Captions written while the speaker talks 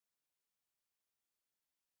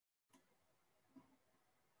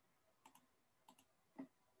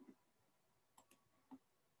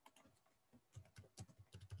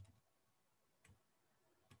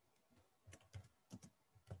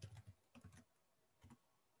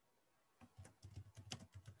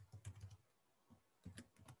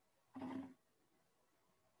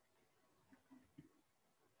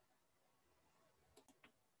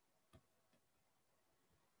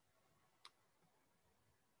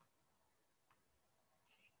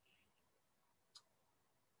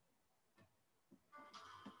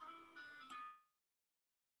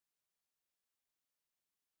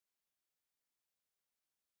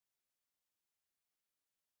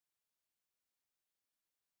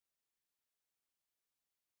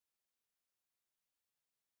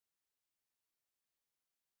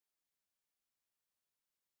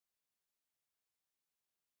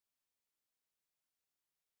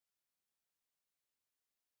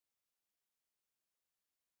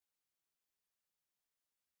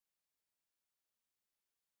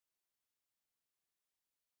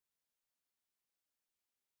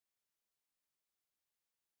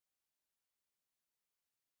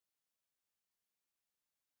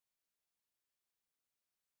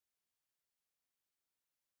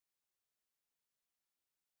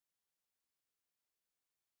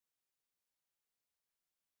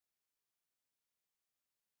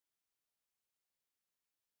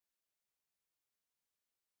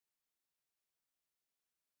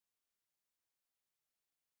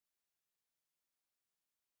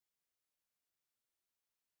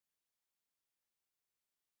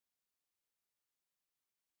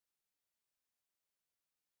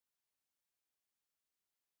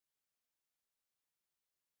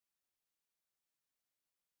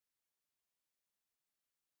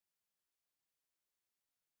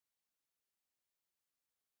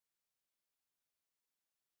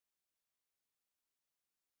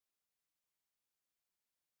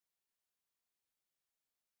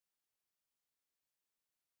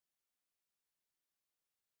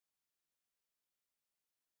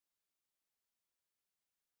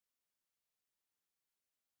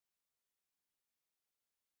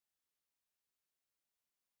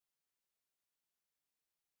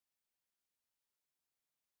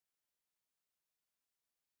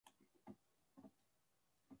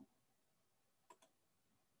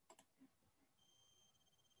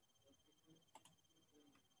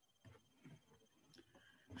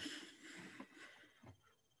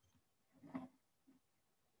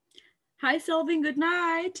Hi, Selvin. Good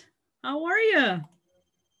night. How are you?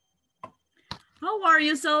 How are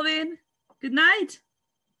you, Selvin? Good night.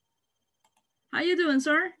 How you doing,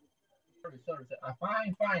 sir? Sorry.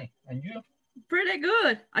 Fine. And you? Pretty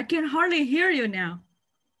good. I can hardly hear you now.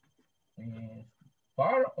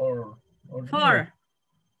 Far or Far. near?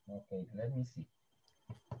 Okay, let me see.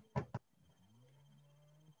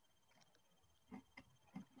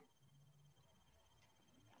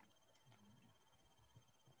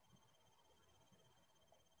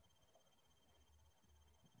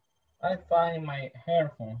 I find my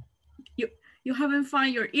earphone. You haven't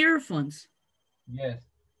found your earphones? Yes.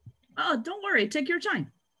 Oh, don't worry. Take your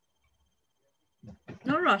time.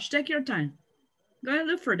 No rush. Take your time. Go and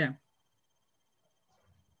look for them.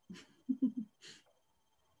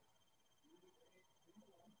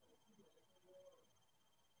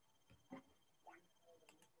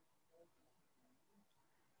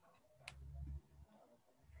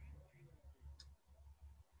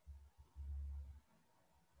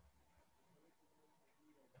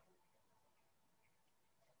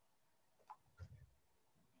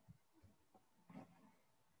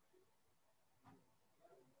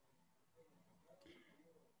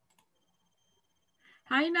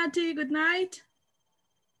 Hi, Natty. Good night.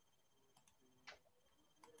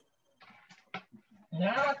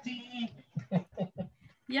 Natty.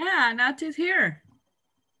 Yeah, Natty's here.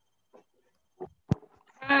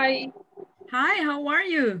 Hi. Hi, how are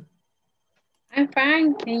you? I'm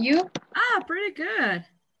fine. And you? Ah, pretty good.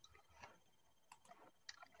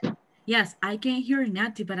 Yes, I can hear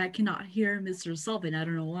Natty, but I cannot hear Mr. Selvin. I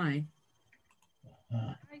don't know why.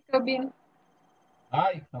 Hi, Tobin.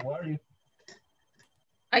 Hi, how are you?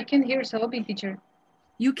 I can hear Sophie, teacher.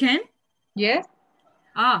 You can? Yes?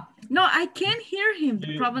 Ah, no, I can hear him.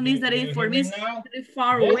 The problem is that for me, it's pretty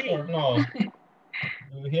far away. Yes or no? Do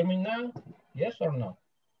you hear me now? Yes or no?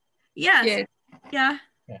 Yes. Yeah.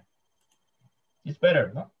 It's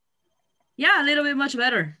better, no? Yeah, a little bit much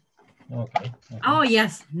better. Okay. Oh,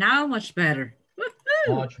 yes. Now much better.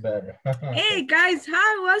 Much better. Hey, guys,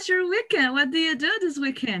 how was your weekend? What do you do this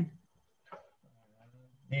weekend?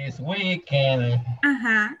 This weekend.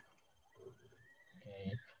 Uh-huh.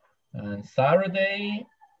 Okay. On Saturday,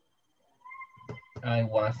 I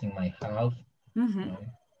was in my house. Mm-hmm.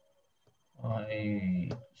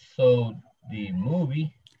 I saw the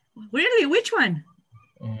movie. Really? Which one?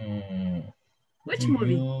 Which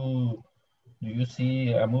movie? Do you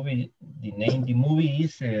see a movie? The name the movie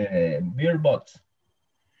is Beer Bots.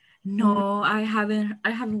 No, I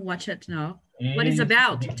haven't watched it now. What is it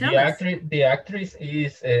about? Tell us. The actress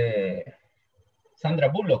is Sandra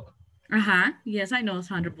Bullock. Uh-huh. Yes, I know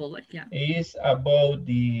Sandra Bullock. Yeah. It's about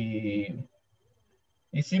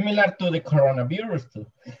it's similar to the coronavirus too.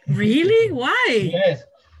 Really? Why? Yes.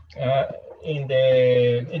 In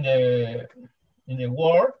the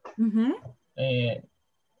world, mm-hmm.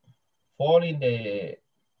 fall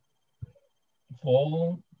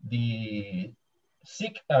the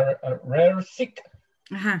sick are rare sick.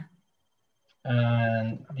 Uh-huh.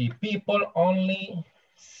 And the people only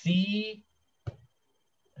see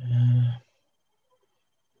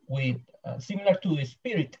with similar to the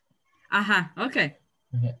spirit. Uh-huh. Okay.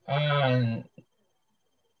 And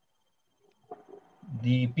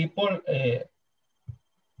the people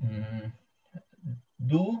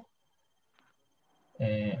do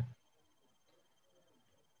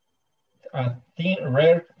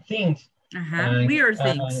rare things. Uh-huh. Weird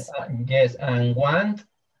things. Yes, and want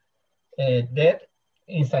death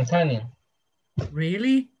instantaneous.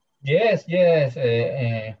 Really? Yes.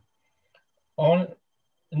 In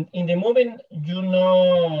the movie,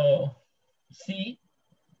 you see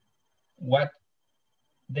what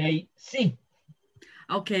they see.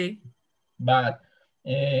 Okay. But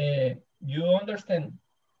you understand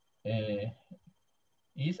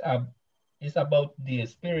it's about the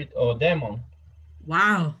spirit or demon.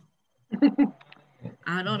 Wow.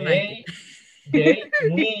 I don't like it. They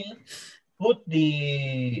need put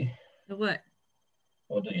the what?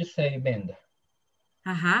 What do you say, bend?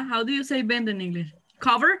 Uh-huh. How do you say bend in English?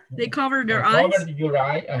 Cover? They cover their eyes? Cover your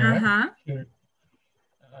eye. Uh-huh.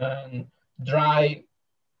 And dry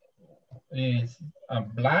is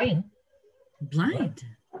blind. Blind?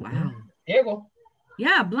 Wow. Diego.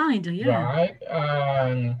 Yeah, blind. Yeah. Dry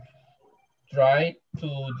and try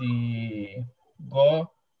to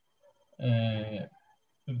go to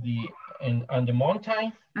on the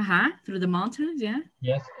mountain. Uh-huh. Through the mountains, yeah.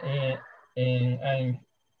 Yes, and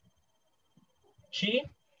she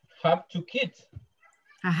have 2 kids.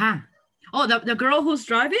 Uh-huh. Oh, the girl who's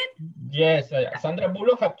driving? Yes, Sandra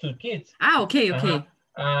Bullock have 2 kids. Ah, okay.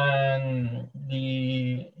 And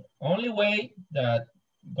the only way that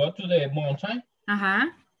go to the mountain.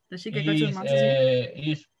 Does she go to the mountain?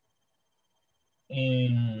 Is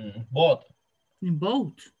in boat. In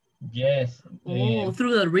boat? Yes. Oh,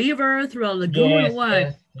 through the river, through a lagoon, or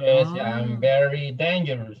what? Yes, I'm very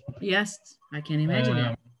dangerous. Yes, I can imagine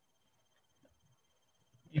it.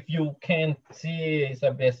 If you can see, it's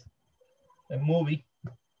a movie.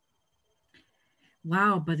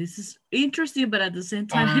 Wow, but this is interesting, but at the same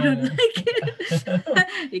time, I don't like it.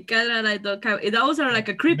 It kind of like those are like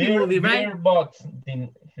a creepy movie, right? Beer bots.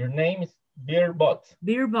 Her name is Beer bots.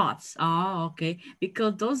 Beer bots. Oh, okay.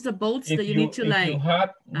 Because those the boats that you need to if like. You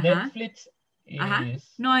have Netflix.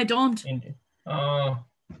 No, I don't.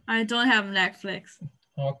 I don't have Netflix.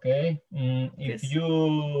 Okay. If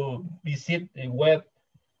you visit the web.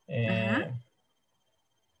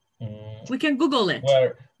 We can Google it.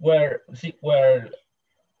 Where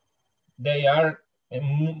they are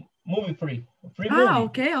movie free movie.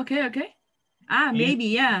 Okay. Maybe,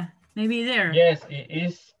 yeah. Maybe there. Yes, it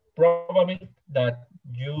is probably that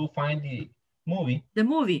you find the movie. The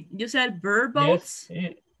movie. You said bird boats?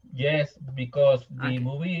 Yes, because the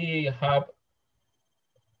movie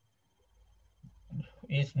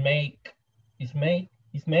is made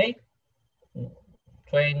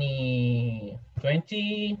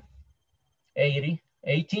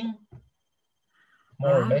 18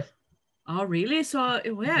 more or less. Oh, really? So,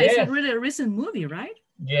 it's a really recent movie, right?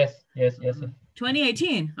 Yes.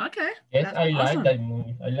 2018. Okay. Yes, that's I awesome. like that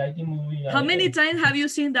movie. I like the movie. How many times have you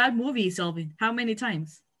seen that movie, Selvin? How many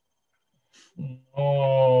times?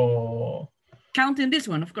 Oh. Counting this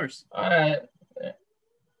one, of course. I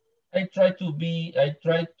try to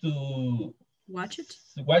watch it.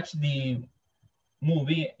 Watch the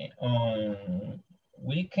movie on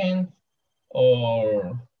weekend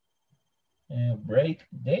or break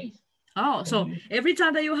days. Oh, so every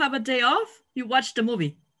time that you have a day off, you watch the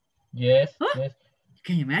movie. Yes.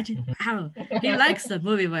 Can you imagine? Wow, he likes the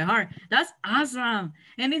movie by heart. That's awesome.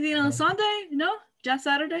 Anything on Sunday? No, just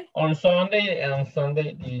Saturday. On Sunday,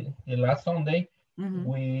 the last Sunday,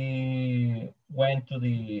 we went to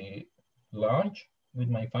the lunch with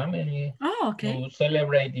my family. Oh, okay. To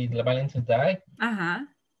celebrate the Valentine's Day.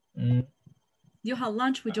 You had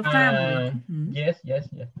lunch with your family. Yes.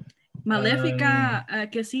 Malefica,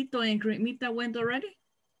 quesito, and cremita went already?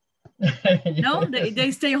 No, they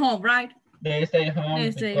stay home, right? They stay home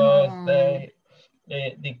because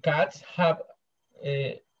the cats have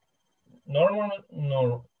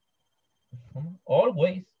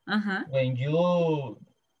always when you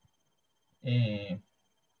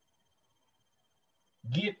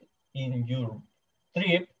get in your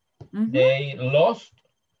trip, they lost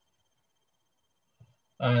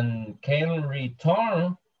and can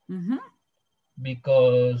return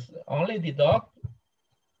because only the dog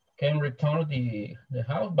can return the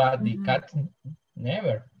house, but the cat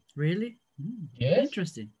never. Really? Yes.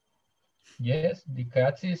 Interesting. Yes, the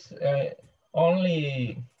cat is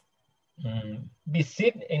only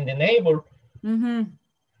visit in the neighbor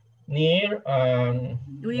near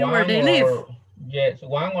where they live. Yes,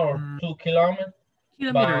 1 or 2 kilometers.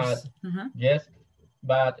 Kilometers. Yes,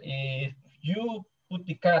 but if you put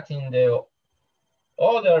the cat in the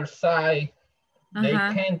other side, they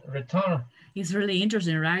can't return. It's really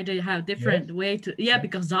interesting, right? They have different way to,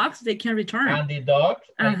 because dogs, they can return. And the dogs,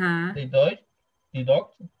 the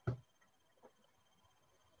dogs.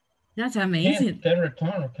 That's amazing. Can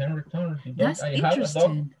return. The That's I interesting.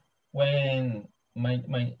 Have a dog when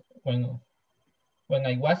when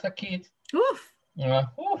I was a kid. Oof.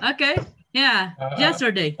 Okay. Yeah.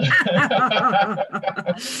 Yesterday.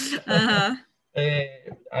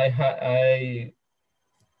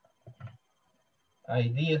 I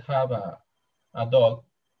did have a dog.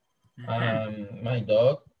 My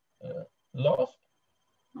dog lost.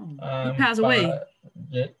 He passed away.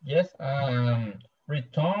 Yes.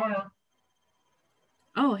 Return.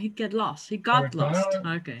 Oh, he got lost. He got lost.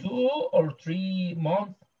 Okay. 2 or 3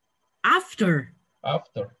 months after.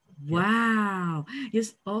 Wow.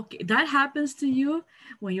 Yes. Okay. That happens to you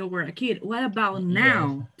when you were a kid. What about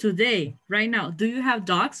now, today, right now? Do you have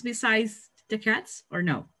dogs besides the cats or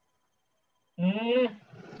no? Okay.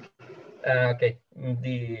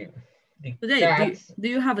 The today, cats. do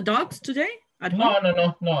you have dogs today at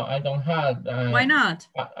home? No, I don't have. Why not?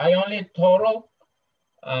 I only turtle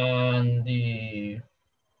and the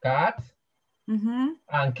cats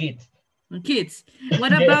and kids. Kids.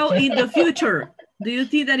 What about in the future? Do you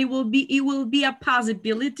think that it will be a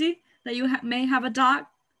possibility that you may have a dog?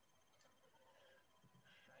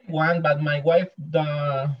 One, but my wife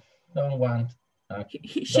don't want.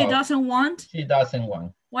 She doesn't want? She doesn't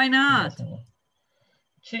want. Why not?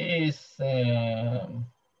 She is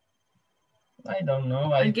I don't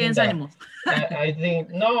know. I think Against that animals. I think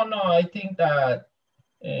no. I think that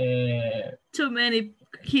Too many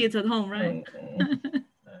kids at home, right?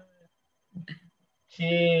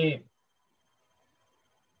 she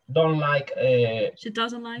don't like She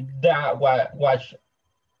doesn't like. that watch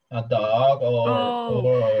a dog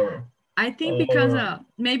Oh, I think because or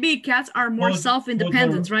maybe cats are more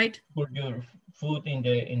self-independent, right? put your food in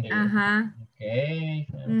the Uh-huh. okay.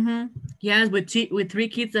 Mm-hmm. Yes, with 3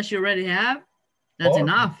 kids that you already have, that's Four,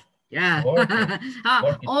 enough. Yeah. four kids.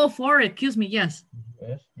 Four kids. Oh, 4, excuse me, yes.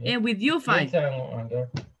 Yes, yes. And with you, 5. Kids and there.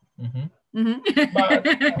 But Mm-hmm.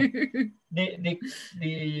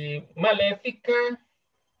 the Malefica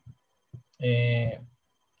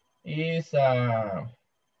is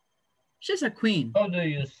She's a queen. how do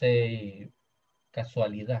you say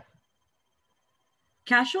casualidad?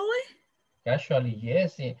 Casually? Casually,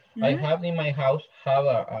 yes. I have in my house have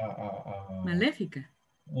a Malefica.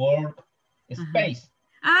 work space.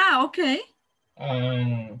 Ah, okay.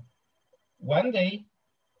 And one day,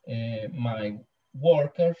 my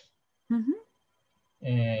workers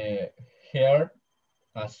heard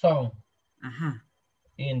a song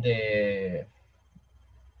in the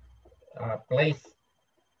place.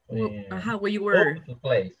 Where you were?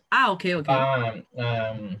 Place. Ah, okay.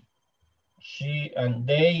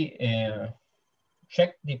 They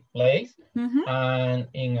checked the place, and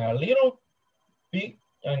in a little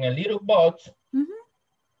box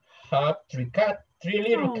have three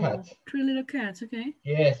little cats. 3 little cats, okay.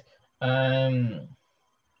 Yes.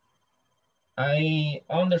 I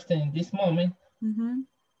understand in this moment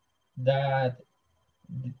that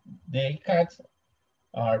the cats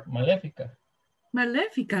are Malefica.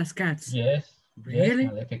 Malefica's cats? Yes. Really?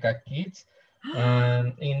 Yes, Malefica kids.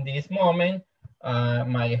 And in this moment,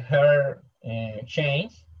 my hair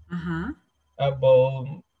changed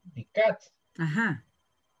about the cats.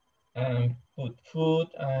 And put food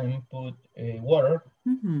and put water.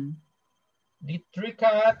 The 3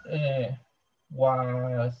 cats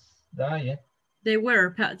was died. They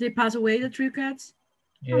passed away, the 3 cats?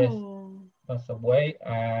 Yes, passed away.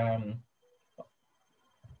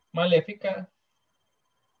 Malefica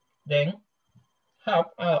then have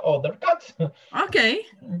other cats. Okay.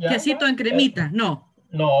 Quesito en cremita, no.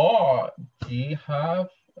 No, she have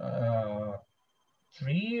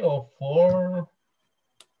 3 or 4.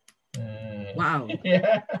 Wow.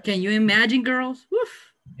 Yeah. Can you imagine, girls?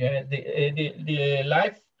 Woof. Yeah, the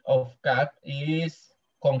life of cat is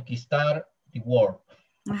conquistar the world.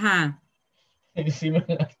 It's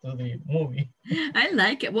similar to the movie. I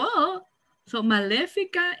like it. Whoa. So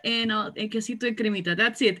Malefica and quesito en cremita.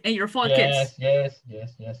 That's it. And your 4 kids. Yes.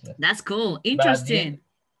 That's cool. Interesting.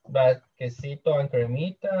 But quesito and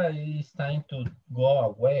cremita is time to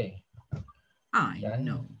go away. I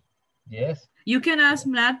know. Yes. You can ask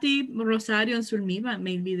Nati, Rosario, and Sulmiva.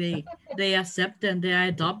 Maybe they accept them, they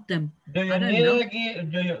adopt them. Do you need a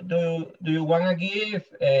gift? Do you want a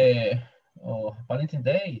gift? Valentine's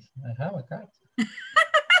Day. I have a cat.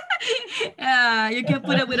 You can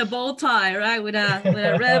put it with a bow tie, right? With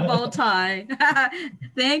a red bow tie.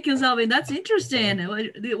 Thank you, Selvin. That's interesting.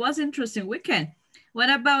 It was interesting weekend. What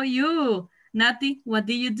about you, Nati? What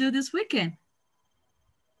did you do this weekend?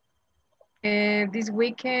 This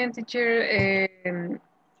weekend, teacher,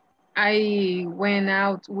 I went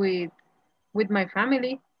out with my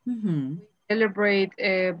family. We celebrate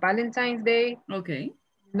Valentine's Day. Okay.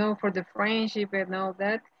 For the friendship and all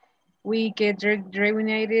that. We get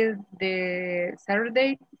reunited the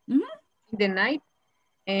Saturday in the night,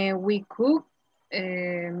 and we cook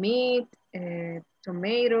meat,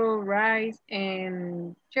 tomato, rice,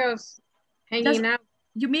 and just hanging out.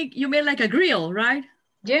 You made like a grill, right?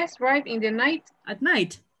 Yes, right, in the night. At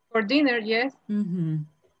night? For dinner, yes.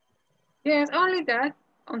 Yes, only that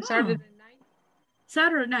on Saturday night.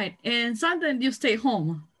 Saturday night. And Sunday you stay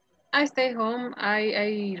home? I stay home.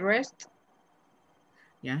 I rest.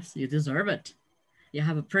 Yes, you deserve it. You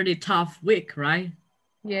have a pretty tough week, right?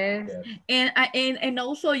 Yes. And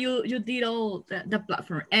also you did all the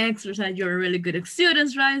platform exercise. You're a really good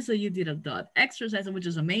student, right? So you did a lot of exercise, which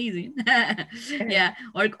is amazing. Yeah.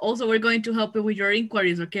 Or also we're going to help you with your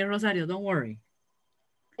inquiries, okay, Rosario? Don't worry.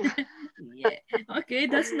 Yeah. Okay,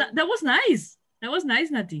 that was nice. That was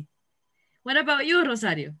nice, Nati. What about you,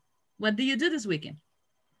 Rosario? What did you do this weekend?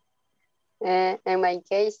 In my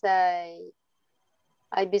case,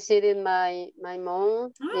 I visited my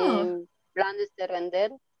mom in Planes de Render.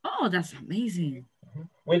 Oh, that's amazing.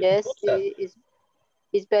 Yes,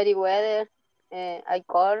 it's very weather. I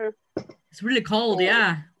call. It's really cold,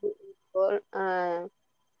 yeah.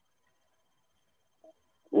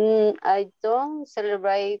 I don't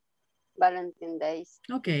celebrate Valentine's Day.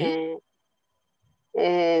 Okay.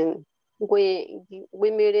 And we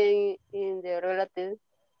meeting in the relative.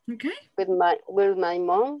 Okay. With my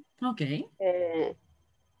mom. Okay.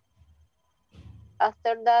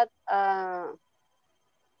 After that,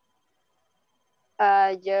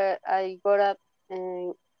 I got up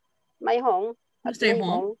in my home. You stay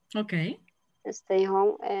home. Okay. Stay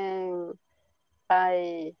home, and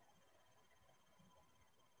I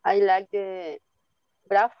like the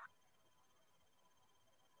graph.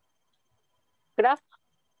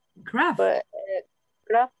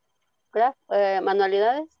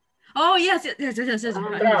 Manualidades. Oh yes. I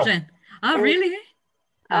understand. Oh really?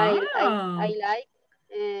 I like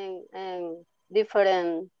and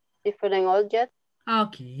different objects.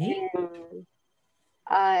 Okay.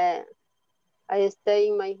 And I stay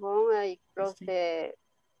in my home. I close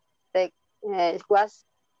wash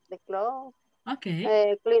the clothes.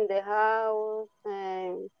 Okay. Clean the house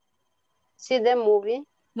and see the movie.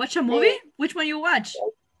 Watch a movie? Which one you watch?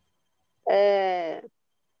 I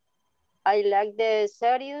like the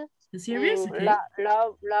series. The series? Okay.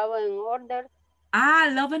 Love and Order.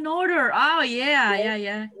 Love and Order. Oh yeah,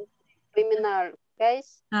 yeah. Criminal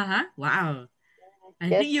case. Wow. I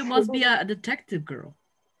think you must be a detective girl.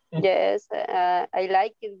 Yes, I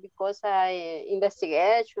like it because I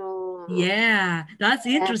investigation. Yeah, that's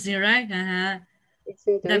interesting, right? It's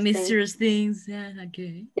interesting. The mysterious things. Yeah,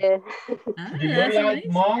 okay. Yeah. Do you like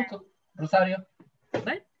amazing. Monk, Rosario?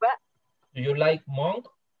 What? Do you like Monk?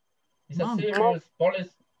 It's a series,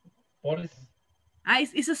 police.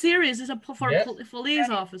 It's a series. It's police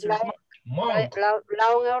officers. Monk. Law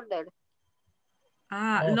and Order.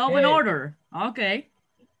 Okay. Law and Order. Okay.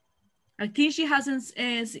 I think she hasn't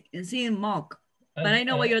seen Monk, but I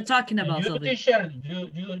know what you're talking about. You teacher,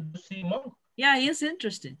 you see Monk? Yeah, he's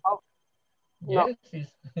interesting. Oh. Yes,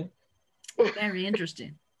 very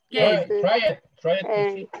interesting. Yeah, try it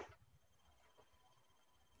to see.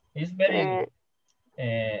 It's very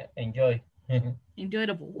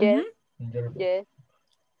enjoyable. Yeah. Enjoyable. Yeah.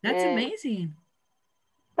 That's amazing.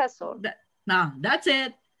 That's all. That's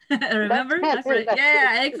it. Remember? That's right.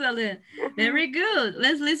 Yeah, excellent. Very good.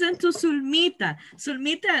 Let's listen to Sulmita.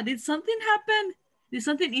 Sulmita, did something happen? Did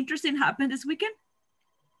something interesting happen this weekend?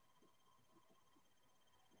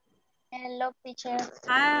 Hello, teacher.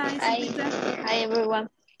 Hi, Sulmita. Hi, everyone.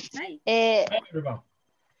 Hi. Hi, everyone.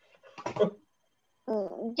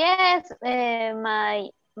 Yes,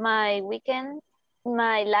 my weekend,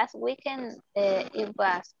 my last weekend, it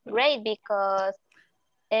was great because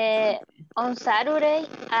on Saturday,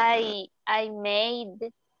 I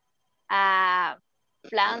made a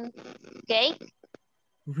plum cake.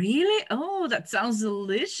 Really? Oh, that sounds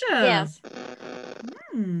delicious. Yeah.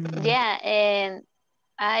 Yeah, and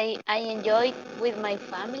I enjoyed with my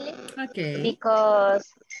family. Okay. Because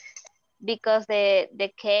the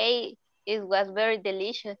cake was very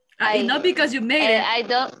delicious. Not because you made it. I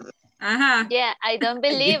don't. Yeah, I don't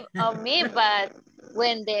believe on me, but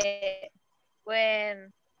when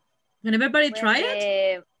everybody try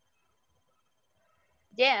it.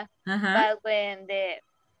 Yeah. But when the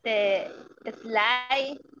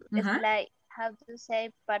slide, how to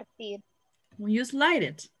say partir? When you slide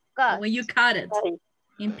it. When you cut it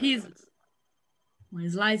in pieces. When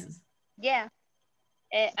it slices. Yeah.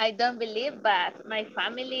 I don't believe, but my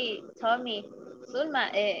family told me, Sulma,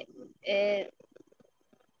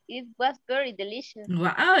 it was very delicious.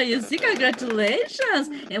 Wow, you see, congratulations.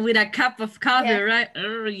 And with a cup of coffee, right?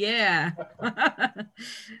 Oh, yeah.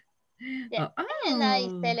 Yeah. And I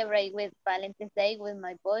celebrate with Valentine's Day with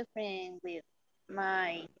my boyfriend, with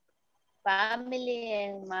my family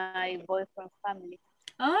and my boyfriend's family.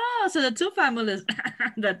 Oh, so the two families,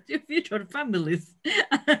 the two future families.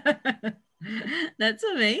 That's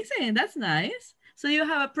amazing. That's nice. So you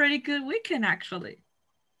have a pretty good weekend, actually.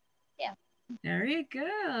 Yeah. Very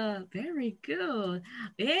good. Very good.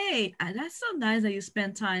 Hey, that's so nice that you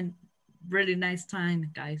spend time, really nice time,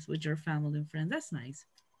 guys, with your family and friends. That's nice.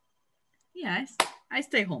 Yeah, I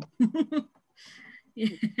stay home.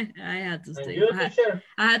 Yeah, I had to stay.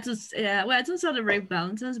 I had to. Well, I don't celebrate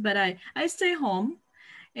Valentine's, but I stay home.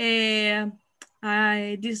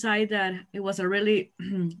 I decided that it was a really,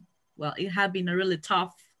 well, it had been a really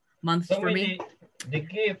tough month for me. The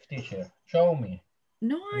gift, teacher, show me.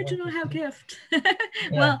 No, I do not have gift.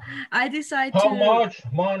 Well, I decided How much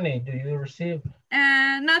money do you receive?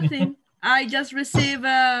 Nothing. I just receive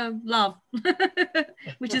love,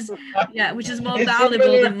 which is more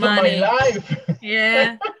valuable than money. My life.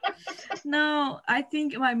 Yeah. No, I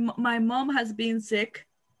think my mom has been sick,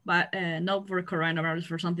 but not for coronavirus,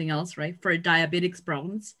 for something else, right? For diabetes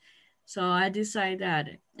problems. So I decided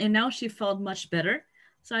that, and now she felt much better.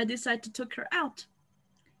 So I decided to take her out.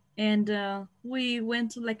 And we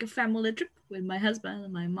went to like a family trip with my husband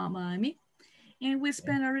and my mama and me. And we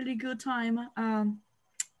spent a really good time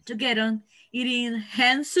together eating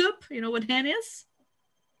hen soup. You know what hen is?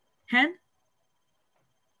 Hen?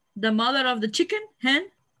 The mother of the chicken, hen?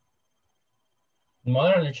 The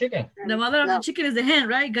mother of the chicken. The mother of the chicken is the hen,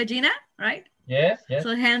 right? Gallina, right? Yes, yes.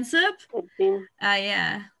 So hen soup.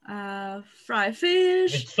 Yeah. Fried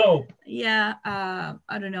fish. With soap. Yeah.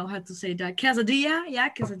 I don't know how to say that. Quesadilla. Yeah,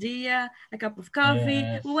 quesadilla. A cup of coffee.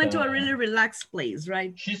 Yes, We went to a really relaxed place,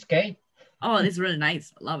 right? Cheesecake. Oh, it's really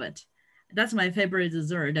nice. I love it. That's my favorite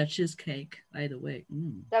dessert, that cheesecake, by the way.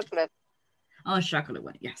 Chocolate. Oh, chocolate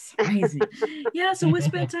one. Yes, amazing. Yeah, so we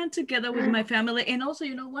spent time together with my family. And also,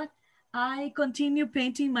 you know what? I continue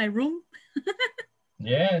painting my room.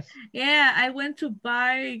 Yes. Yeah, I went to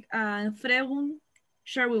buy Fregun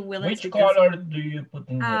Sherwin-Williams. Which color do you put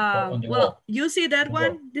in on the wall? You see that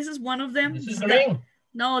one? This is one of them. This is green.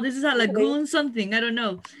 No, this is a lagoon something. I don't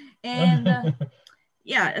know. And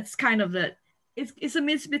yeah, it's kind of that. It's a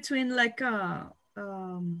mix between like a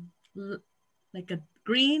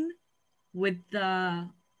green with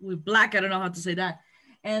black. I don't know how to say that.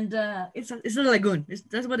 And it's a lagoon.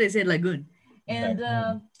 That's what they say, lagoon. And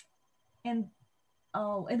in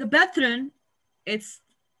the bathroom, it's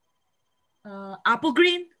apple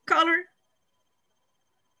green color.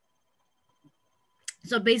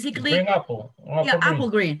 So basically, green apple. Apple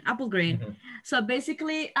green. Mm-hmm. So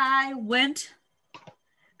basically, I went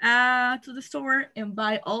to the store and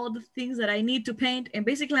buy all the things that I need to paint, and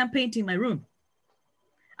basically, I'm painting my room.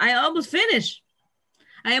 I almost finished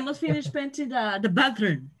painting the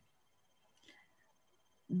bathroom.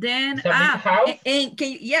 Then and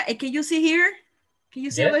can you see here? Can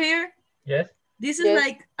you see over here? Yes. This is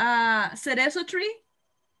like cerezo tree,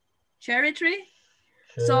 cherry tree.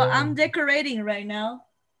 Sure. So I'm decorating right now.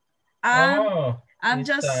 I'm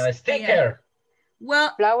just a sticker.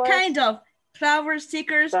 Well, flowers. Kind of flower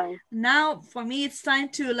stickers. Fine. Now for me, it's time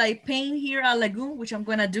to like paint here a lagoon, which I'm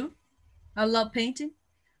gonna do. I love painting,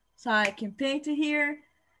 so I can paint it here.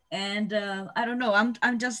 And I don't know.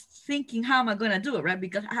 I'm just thinking how am I gonna do it, right?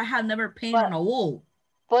 Because I have never painted on a wall.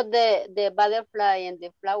 Put the butterfly and the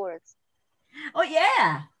flowers. Oh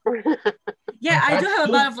yeah, yeah. I do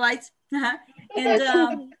have butterflies.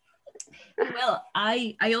 And well,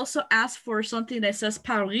 I also asked for something that says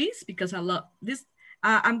Paris because I love this.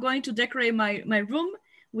 I'm going to decorate my room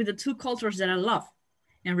with the two cultures that I love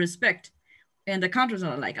and respect, and the countries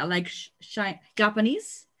that I like. I like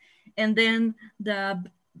Japanese, and then the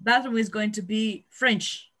bathroom is going to be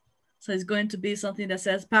French. So it's going to be something that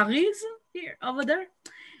says Paris here, over there.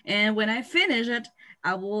 And when I finish it,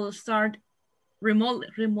 I will start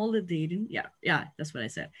remodelating. Yeah, that's what I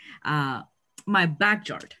said. My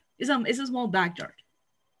backyard. It's a small backyard.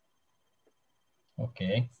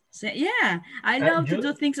 Okay. So, yeah, I love to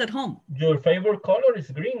do things at home. Your favorite color is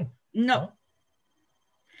green? No.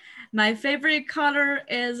 My favorite color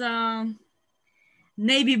is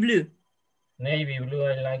navy blue. Navy blue,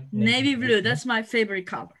 I like navy blue. That's my favorite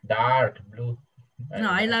color. Dark blue.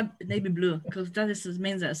 I love navy blue because that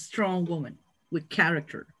means a strong woman with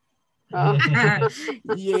character.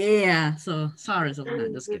 Yeah, so sorry,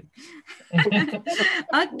 I'm just kidding.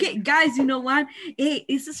 Okay, guys, you know what? Hey,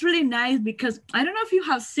 this is really nice because I don't know if you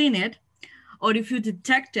have seen it or if you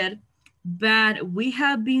detected, but we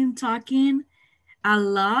have been talking a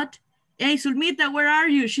lot. Hey, Sulmita, where are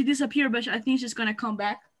you? She disappeared, but I think she's gonna come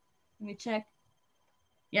back. Let me check.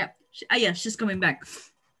 Yeah, she's coming back.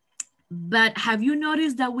 But have you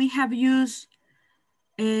noticed that we have used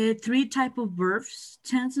 3 types of verbs,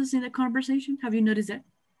 tenses in the conversation? Have you noticed that?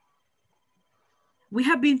 We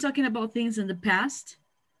have been talking about things in the past,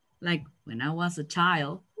 like when I was a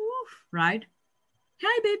child, right?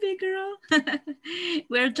 Hi, baby girl.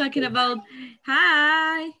 We're talking about,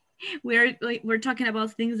 hi. We're talking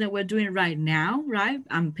about things that we're doing right now, right?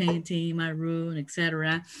 I'm painting my room,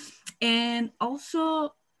 etc. And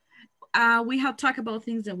also, we have talked about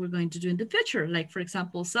things that we're going to do in the future. Like, for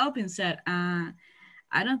example, Selvin said, I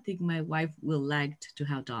don't think my wife will like to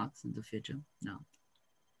have dogs in the future. No,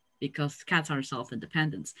 because cats are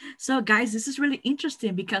self-independent. So guys, this is really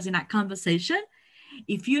interesting because in that conversation,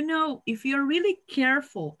 if you're really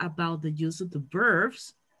careful about the use of the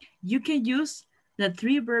verbs, you can use the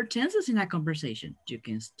 3 verb tenses in that conversation. You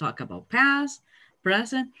can talk about past,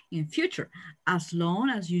 present, and future, as long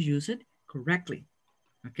as you use it correctly,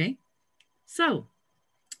 okay? So,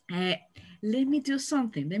 let me do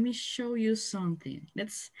something. Let me show you something.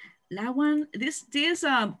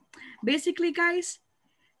 Basically, guys,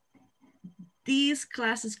 this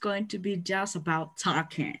class is going to be just about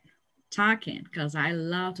talking, because I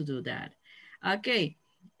love to do that. Okay,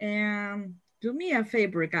 And do me a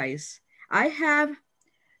favor, guys. I have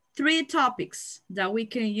 3 topics that we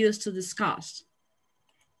can use to discuss.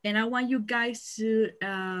 And I want you guys to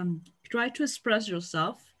try to express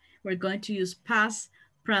yourself. We're going to use past,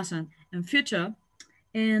 present, and future.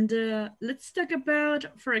 And let's talk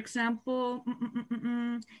about, for example,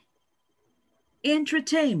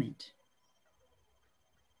 entertainment.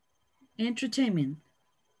 Entertainment.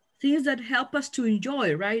 Things that help us to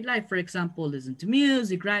enjoy, right? Like, for example, listen to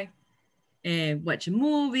music, right? Watch a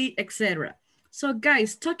movie, etc. So,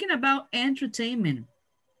 guys, talking about entertainment.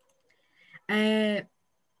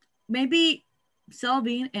 Maybe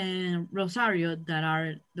Selvin and Rosario, that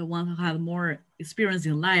are the ones who have more experience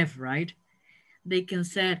in life, right? They can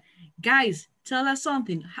say, guys, tell us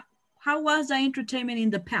something. How was the entertainment in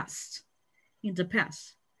the past? In the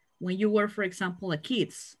past, when you were, for example, a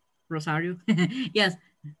kids, Rosario? Yes,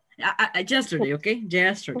 yesterday, okay?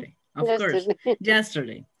 Yesterday, of course,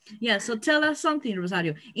 yesterday. Yeah, so tell us something,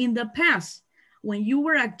 Rosario. In the past, when you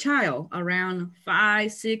were a child, around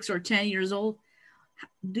 5, 6, or 10 years old,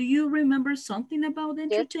 do you remember something about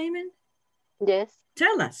entertainment? Yes.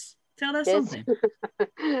 Tell us yes. Something.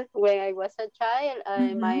 When I was a child,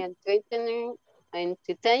 my entertainment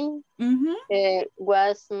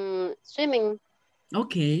was swimming.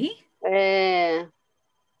 Okay.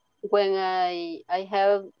 When I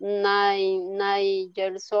have 9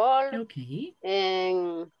 years old. Okay.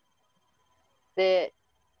 And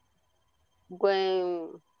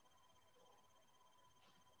when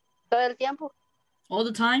todo el tiempo. All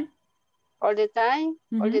the time? All the time,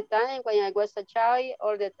 all the time, when I was a child,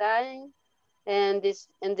 all the time, and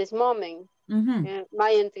in this moment,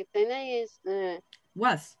 my entertainment is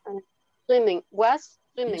swimming.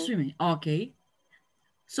 Swimming. Okay.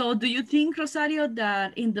 So, do you think, Rosario,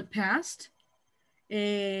 that in the past,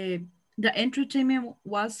 the entertainment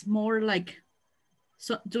was more like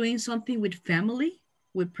doing something with family,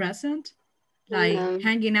 with present, like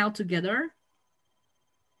hanging out together,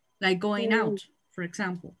 like going out, for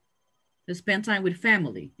example? To spend time with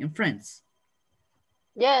family and friends.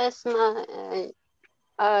 Yes, my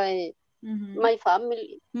family.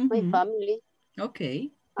 My family.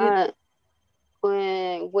 Okay.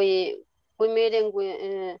 When we meeting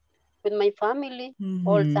with my family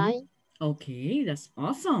all the time. Okay, that's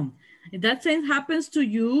awesome. If that same happens to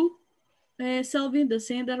you, Selvin, the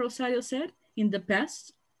same that Rosario said in the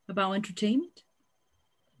past about entertainment?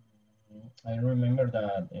 I remember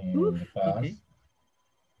that in the past.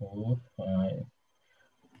 Okay.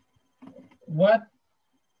 What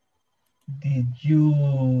did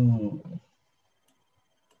you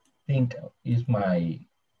think is my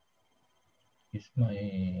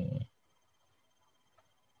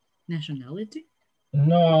nationality?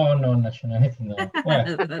 No, nationality, no. Well,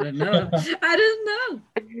 I don't know. I don't know.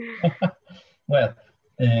 Well,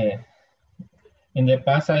 in the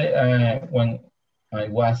past, when I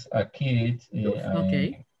was a kid,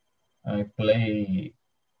 I play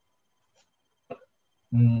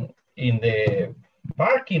in the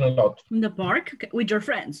parking lot. In the park with your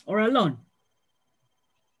friends or alone?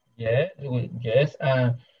 Yeah, yes.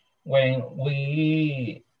 When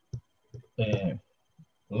we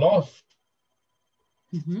lost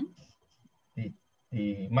the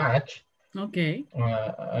match, okay,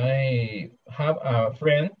 I have a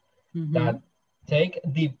friend that take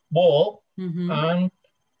the ball and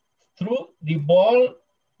threw the ball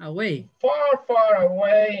away. Far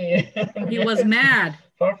away. He was mad.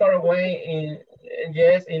 Far away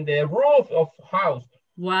in the roof of house.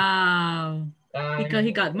 Wow. Because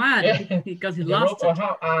he got mad, because he lost it.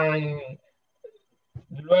 And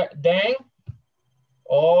then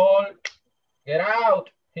all get out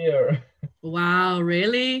here. Wow,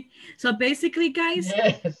 really? So basically, guys,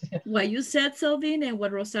 yes. What you said, Selvin, and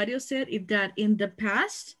what Rosario said is that in the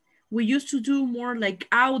past, we used to do more like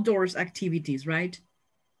outdoors activities, right?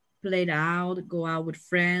 Play out, go out with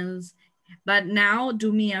friends. But now,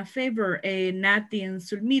 do me a favor, Nati and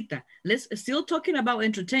Sulmita. Let's still talking about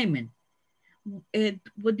entertainment.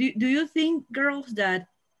 What do you think, girls, that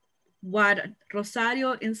what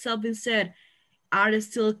Rosario and Selvin said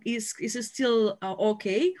is still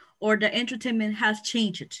okay, or the entertainment has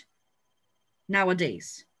changed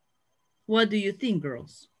nowadays? What do you think,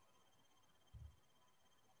 girls?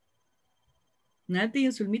 Nati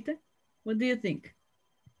and Sulmita, what do you think?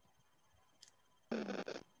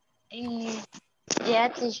 Yeah,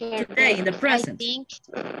 teacher. Today, in the present.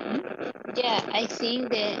 I think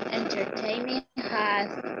the entertainment has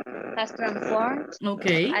transformed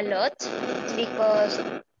a lot, because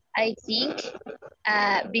I think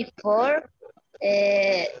before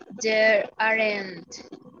there aren't,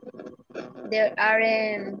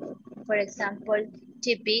 for example,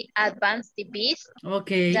 TV, advanced TVs.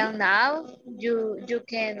 Okay. So now you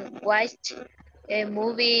can watch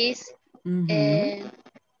movies and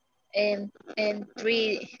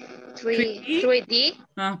 3D.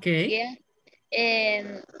 Okay. Yeah.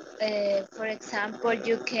 And for example,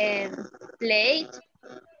 you can play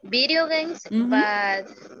video games, but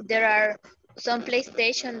there are some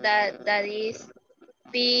PlayStation that is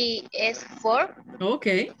PS4.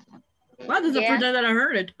 Okay. Wow, this is the first time that I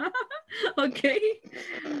heard it. Okay.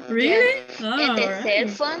 Really? Yeah. And the cell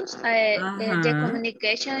phones, the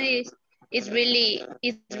communication is really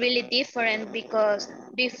different, because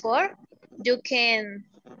before you can't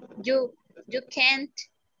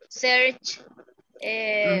search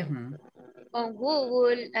on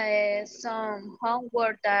Google some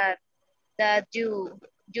homework that you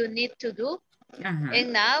need to do,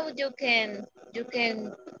 and now you can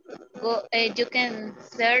go you can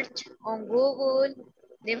search on Google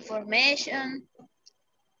the information,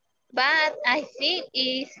 but I think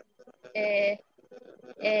it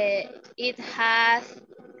has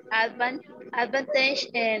advantage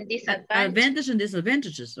and disadvantage. Advantage and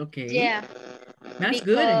disadvantages. Okay. Yeah. That's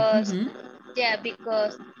because, good. Yeah,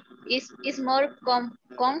 because it's more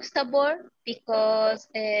comfortable, because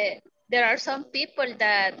there are some people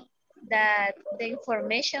that the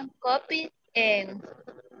information copy and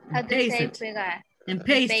how do you say it. And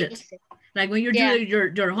paste it. Like when you're doing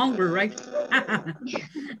your homework, right?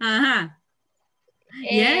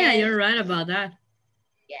 Yeah, you're right about that.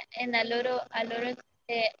 Yeah, and a lot of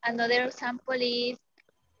another example is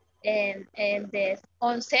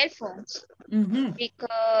on cell phones,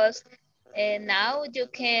 because now you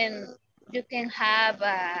can have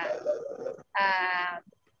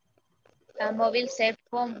a mobile cell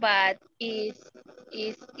phone, but it's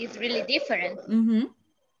really different.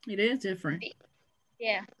 It is different.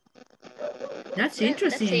 Yeah. That's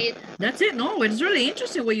interesting. That's it. No, it's really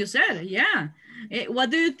interesting what you said. Yeah. What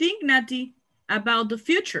do you think, Nati, about the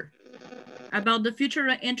future? About the future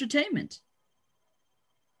entertainment?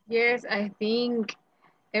 Yes, I think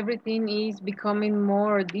everything is becoming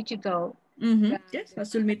more digital. Yes,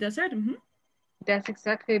 as Sulmita said. That's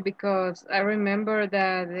exactly, because I remember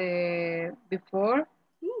that before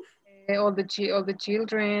all the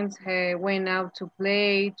children went out to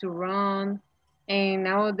play, to run, and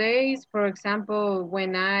nowadays, for example,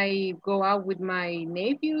 when I go out with my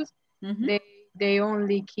nephews, they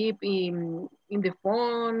only keep in the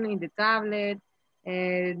phone, in the tablet,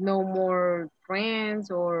 no more friends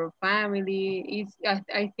or family.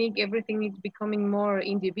 I think everything is becoming more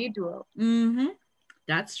individual.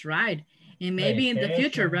 That's right. And maybe in the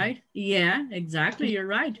future, right? Yeah, exactly. You're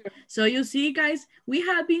right. So you see, guys, we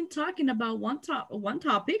have been talking about one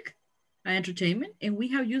topic, entertainment, and we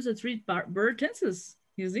have used the three verb tenses,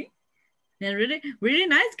 you see? And really, really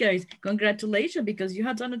nice, guys. Congratulations, because you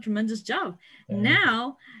have done a tremendous job.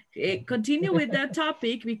 Now, continue with that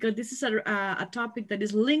topic, because this is a topic that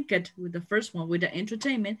is linked with the first one, with the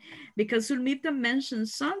entertainment, because Sulmita mentioned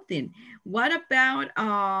something. What about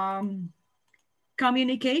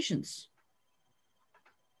communications?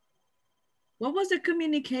 What was the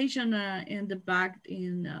communication in the back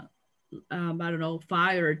in, I don't know,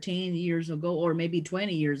 5 or 10 years ago, or maybe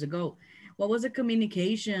 20 years ago? What was the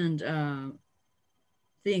communication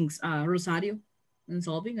things, Rosario, and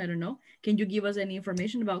solving? I don't know. Can you give us any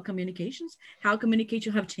information about communications? How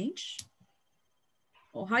communication have changed?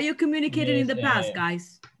 Or how you communicated in the past,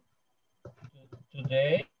 guys?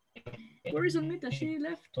 Today, where is Almita? She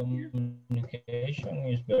left. Communication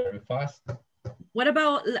is very fast. What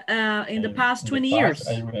about in the past 20 years?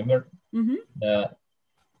 I remember that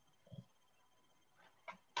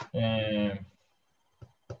 20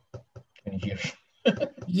 years.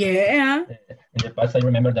 Yeah. In the past, I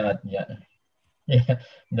remember that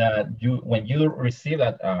that when you receive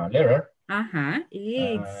that letter.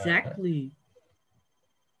 Exactly.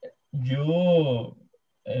 You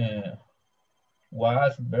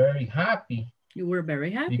was very happy. You were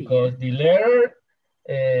very happy because the letter,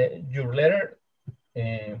 your letter.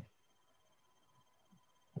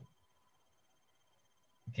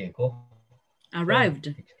 Arrived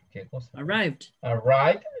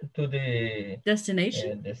to the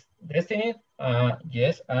destination. Destiny.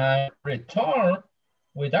 Yes, I return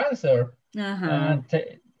with answer.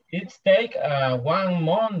 It take 1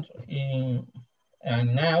 month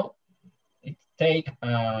and now it take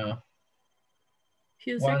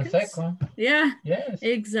few 1 second. Yeah. Yes.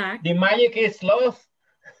 Exactly. The magic is lost.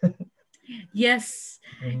 Yes.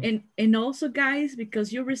 And also, guys,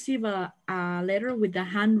 because you receive a letter with the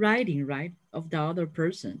handwriting, right, of the other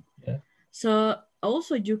person. Yeah. So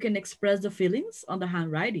also you can express the feelings on the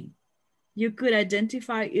handwriting. You could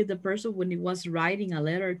identify if the person, when he was writing a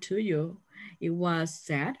letter to you, it was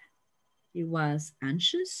sad, it was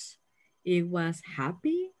anxious, it was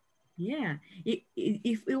happy. Yeah,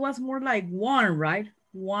 if it was more like warm, right?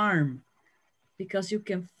 Warm, because you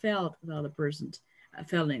can feel the other person's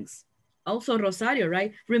feelings. Also, Rosario,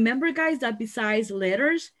 right? Remember, guys, that besides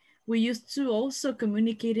letters, we used to also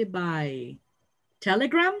communicate it by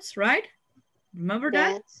telegrams, right? Remember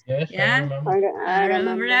that? Yes. Yes, I Yeah, remember. I I remember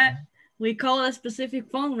remember. that. We call a specific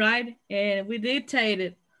phone, right? And we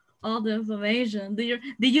dictated all the information. Did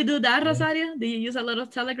you do that, Yes. Rosario? Did you use a lot of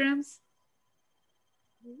telegrams?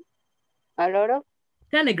 A lot of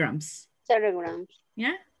Telegrams. telegrams.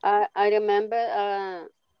 Yeah. I remember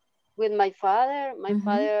with my father. My Mm-hmm.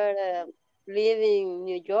 father lived in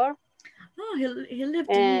New York. Oh, he lived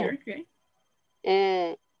in New And York, okay.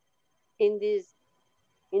 in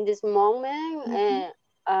this moment, Mm-hmm.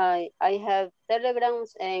 I have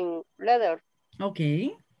telegrams and letters.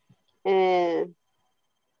 Okay. And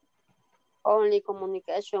only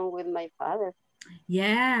communication with my father.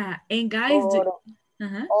 Yeah. And guys, Or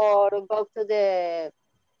uh-huh. or go to the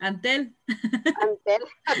Antel. antel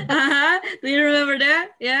Uh-huh. Do you remember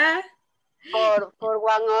that? Yeah. for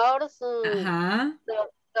 1 hour. Uh-huh.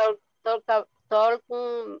 Talk, talk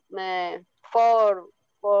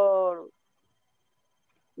for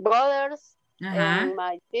brothers Uh-huh. and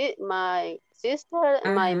my sister,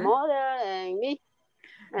 my Uh-huh. mother, and me.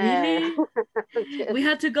 Uh, Really? yes, We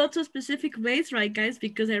had to go to a specific place, right, guys?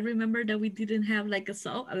 Because I remember that we didn't have like a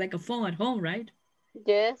phone at home, right?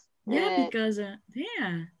 yes, Yeah, because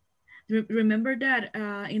yeah, remember that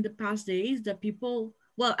in the past days, the people.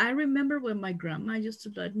 Well, I remember when my grandma used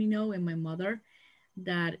to let me know, and my mother,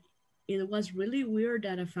 that it was really weird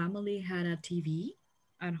that a family had a TV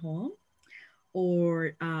at home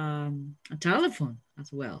or a telephone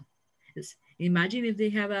as well. Imagine if they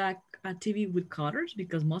have a TV with colors,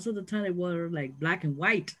 because most of the time they were like black and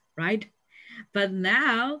white, right? But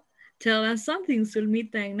now, tell us something,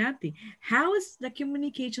 Sulmita and Nati. How is the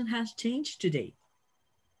communication has changed today?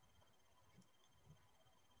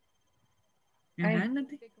 I Uh-huh, think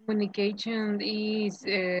Nati. the communication is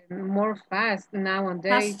more fast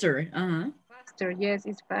nowadays. Faster. Uh-huh. Faster, yes,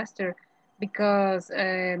 it's faster because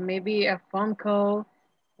maybe a phone call,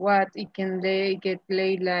 what it can get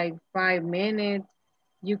late like 5 minutes.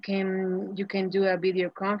 You can do a video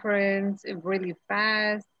conference really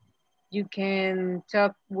fast. You can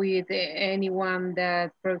talk with anyone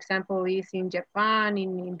that, for example, is in Japan,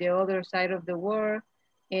 in the other side of the world,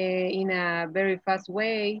 in a very fast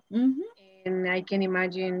way. Mm-hmm. And I can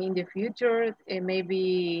imagine in the future,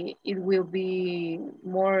 maybe it will be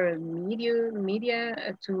more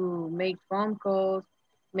media to make phone calls,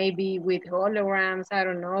 maybe with holograms. I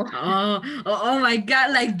don't know. Oh my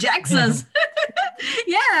God, like Jackson's.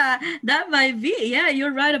 Yeah, that might be. Yeah,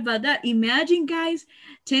 you're right about that. Imagine, guys,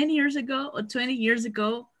 10 years ago or 20 years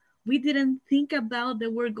ago, we didn't think about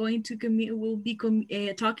that we're going to we'll be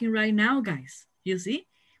talking right now, guys. You see,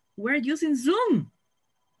 we're using Zoom.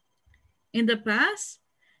 In the past,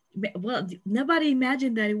 well, nobody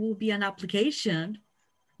imagined that it will be an application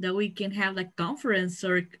that we can have like conference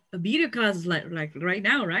or a video class like right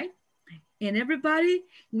now, right? And everybody,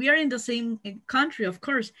 we are in the same country, of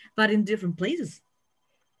course, but in different places.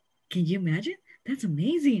 Can you imagine? That's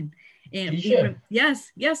amazing. And Teacher,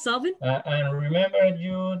 yes, yes, Alvin. I remember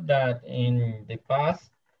you that in the past,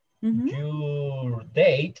 Mm-hmm. your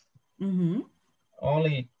date Mm-hmm.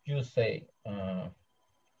 only you say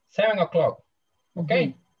 7 o'clock, Mm-hmm.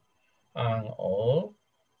 okay? And all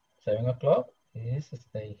 7 o'clock is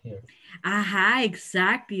stay here. Aha,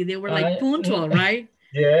 exactly. They were like And, punctual, right?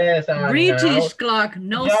 yes, and British clock,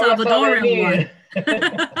 no now a Salvadoran one.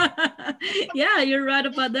 souvenir. Yeah, you're right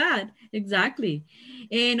about that. Exactly.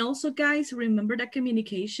 And also, guys, remember that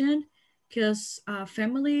communication, because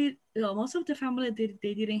family, most of the family,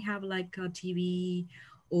 they didn't have like a TV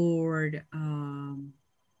or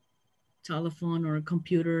telephone or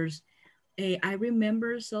computers. I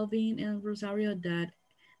remember Selvin and Rosario that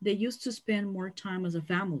they used to spend more time as a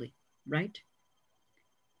family, right?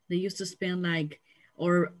 They used to spend like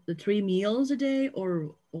or the 3 meals a day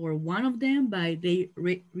or one of them by they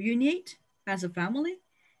reunite as a family,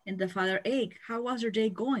 and the father, hey, how was your day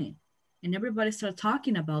going? And everybody started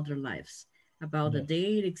talking about their lives, about the Yes,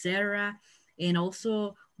 date, etc. And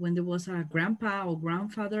also when there was a grandpa or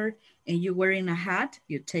grandfather and you're wearing a hat,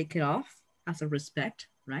 you take it off as a respect,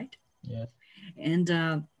 right? yes. And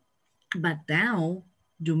but now,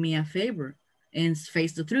 do me a favor and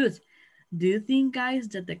face the truth. Do you think, guys,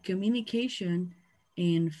 that the communication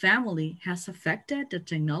in family has affected the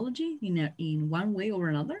technology in one way or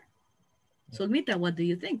another? So, Mita, what do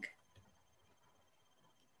you think?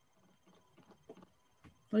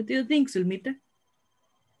 What do you think, Sulmita?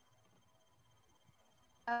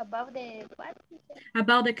 About the what?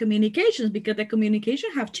 About the communications, because the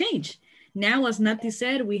communication have changed. Now, as Nati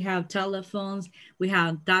said, we have telephones, we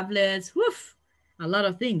have tablets, woof, a lot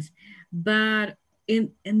of things. But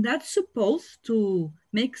and that's supposed to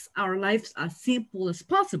make our lives as simple as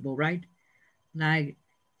possible, right? Like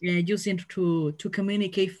using to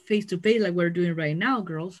communicate face to face, like we're doing right now,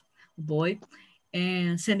 girls, boy,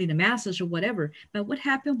 and sending a message or whatever. But what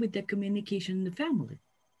happened with the communication in the family?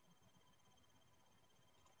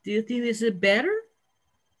 Do you think this is better?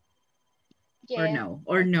 Yeah. Or no?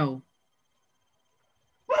 Or no?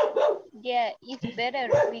 Yeah, it's better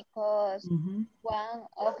because one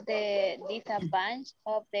of the disadvantages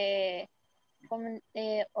of the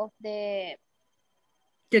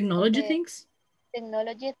technology things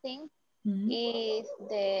is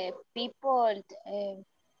the people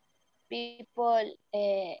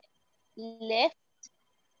left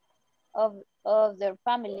of their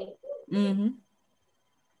family.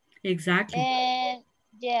 Exactly. And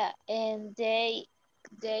yeah, and they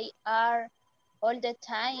are all the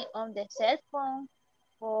time on the cell phone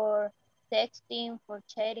for texting, for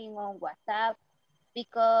chatting on WhatsApp,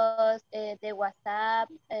 because the WhatsApp,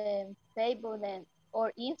 Facebook,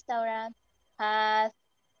 or Instagram has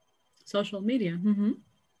social media.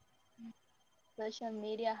 Social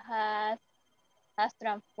media has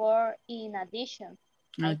transformed in addiction.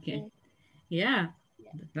 Okay. Yeah,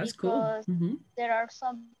 that's because cool. There are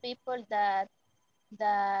some people that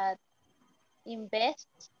invest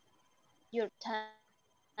your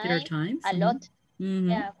time a lot.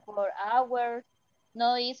 Yeah, for hours.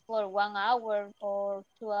 No, it's for 1 hour or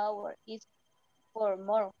 2 hours. It's for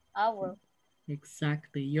more hours.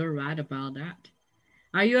 Exactly. You're right about that.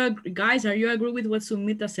 Are you guys? Are you agree with what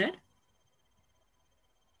Sumita said?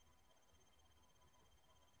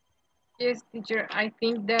 Yes, teacher. I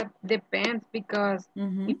think that depends because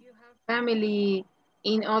if you have family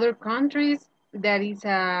in other countries, that is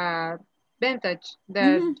a advantage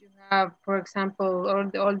that you have, for example,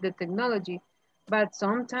 all the technology. But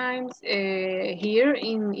sometimes here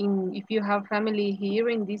in if you have family here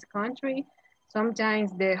in this country,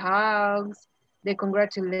 sometimes the hugs, the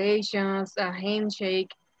congratulations, a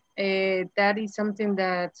handshake, that is something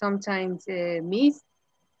that sometimes miss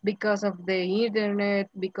because of the internet,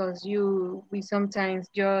 because we sometimes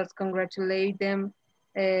just congratulate them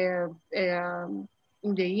in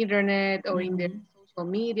the internet or in the social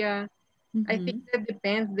media. I think that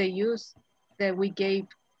depends the use that we gave.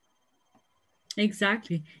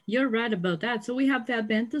 Exactly. You're right about that. So we have the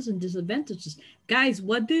advantages and disadvantages. Guys,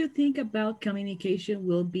 what do you think about communication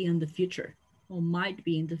will be in the future or might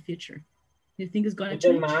be in the future? You think it's going to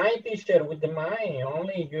change? With the mind, teacher, with the mind,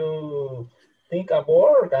 only you think of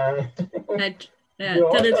work and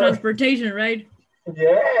teletransportation, right?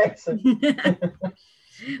 Yes.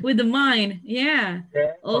 With the mind, yeah.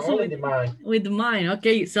 Also with the mind. With the mind.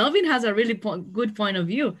 Okay, Selvin has a really good point of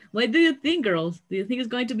view. What do you think, girls? Do you think it's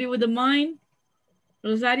going to be with the mind?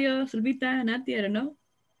 Rosario, Silvita, Nati, I don't know.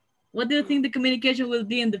 What do you think the communication will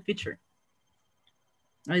be in the future?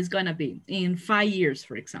 Or it's gonna be in 5 years,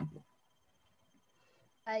 for example?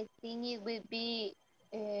 I think it will be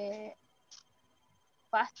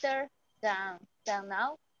faster than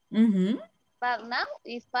now. But now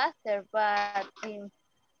it's faster, but in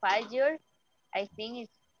 5 years, I think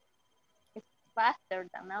it's faster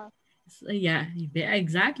than now. So, yeah,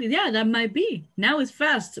 exactly. Yeah, that might be. Now it's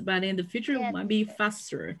fast, but in the future it might be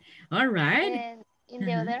faster. All right. And in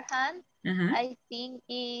the other hand, I think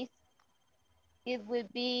it will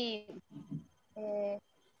be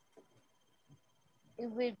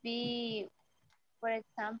for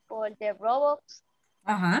example, the robots.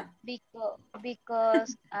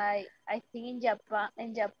 Because I think in Japan.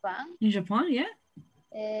 In Japan, yeah.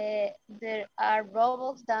 There are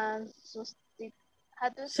robots that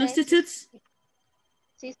substitutes.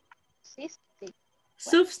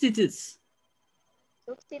 Substitutes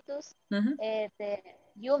the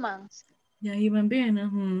humans. Yeah, human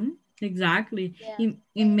being. Exactly. Yeah.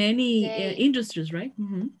 In many industries, right?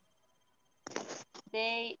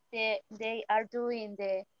 They are doing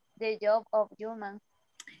the job of humans.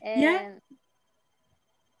 And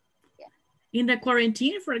in the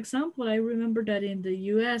quarantine, for example, I remember that in the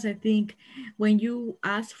US, I think when you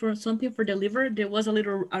asked for something for delivery, there was a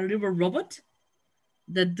little robot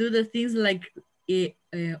that do the things like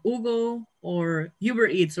Ugo or Uber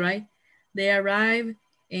Eats, right? They arrive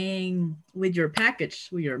and with your package,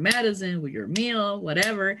 with your medicine, with your meal,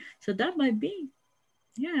 whatever. So that might be.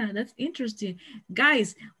 Yeah, that's interesting.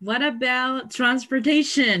 Guys, what about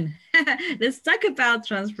transportation? Let's talk about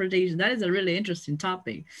transportation. That is a really interesting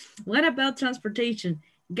topic. What about transportation?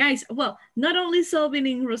 guys, well, not only Selvin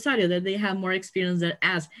in Rosario that they have more experience than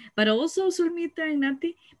us, but also Sulmita and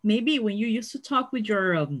Nati, maybe when you used to talk with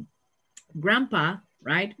your grandpa,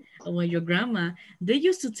 right? Or your grandma, they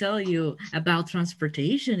used to tell you about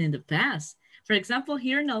transportation in the past. For example,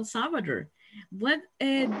 here in El Salvador, what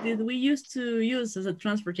did we used to use as a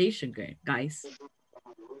transportation, guys?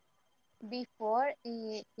 Before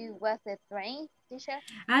it was a train, teacher.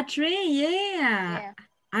 A train, yeah.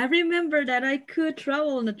 I remember that I could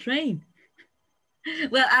travel on a train.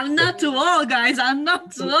 Well, I'm not too old, guys. I'm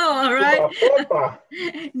not too old, right?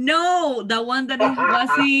 No, the one that was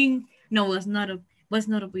in, no, was not a,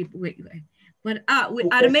 wait. But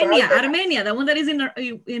with Armenia, the one that is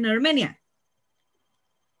in Armenia.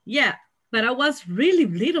 Yeah, but I was really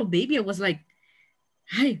little baby. I was like,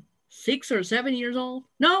 hey, 6 or 7 years old.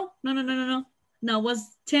 No, I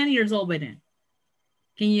was 10 years old by then.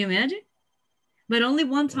 Can you imagine? But only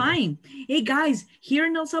one time. Hey guys, here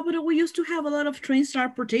in El Salvador, we used to have a lot of train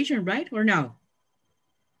transportation, right? Or no?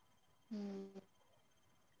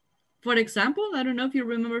 For example, I don't know if you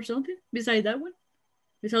remember something beside that one,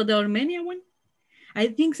 beside the Armenia one. I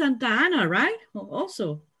think Santa Ana, right?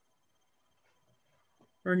 Also.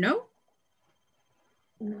 Or no?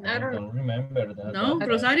 I don't remember that. No,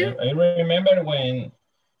 Rosario? I remember when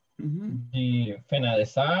the Fena de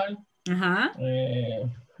Sal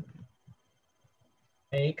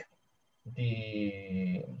take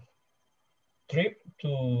the trip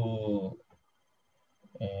to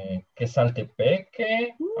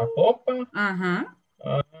Quesaltepeque, Apopa,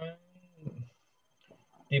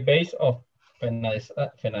 the base of Fena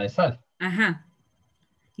de Sal.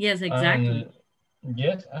 Yes, exactly.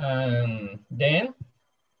 Yes, and then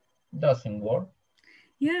doesn't work.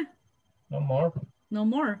 Yeah. No more. No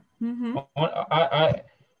more.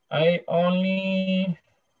 I only,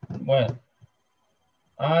 well,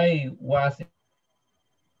 I was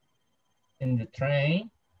in the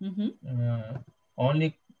train,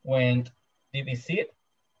 only went to visit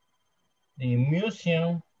the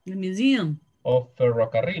museum. The museum. Of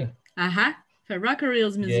Ferrocarril.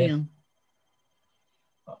 Ferrocarril's museum.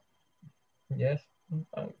 Yes.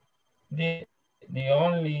 The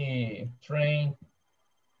only train.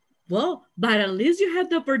 Well, but at least you had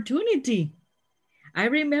the opportunity. I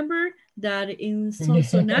remember that in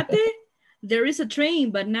Sonsonate, there is a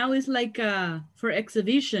train, but now it's like for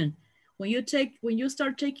exhibition. When you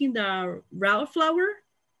start taking the route flower,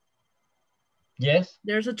 yes,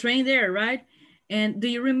 there's a train there, right? And do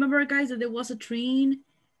you remember, guys, that there was a train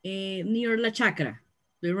near La Chacra?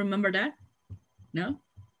 Do you remember that? No?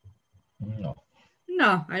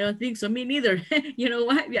 No, I don't think so. Me neither. You know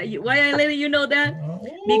why? Why I letting you know that?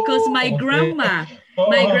 Because my grandma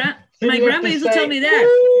used to tell me that.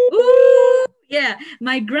 Ooh, yeah,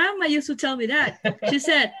 my grandma used to tell me that. She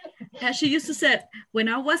said, she used to say, when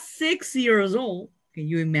I was 6 years old, can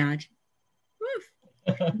you imagine? Oof.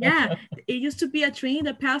 Yeah, it used to be a train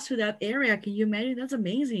that passed through that area. Can you imagine? That's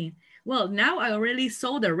amazing. Well, now I already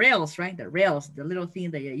saw the rails, right? The rails, the little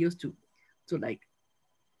thing that I used to like.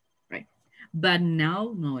 But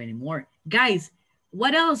now, no anymore. Guys,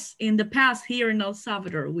 what else in the past here in El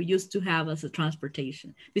Salvador we used to have as a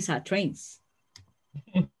transportation besides trains?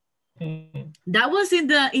 That was in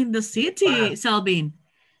the city, Selvin.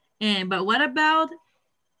 But what about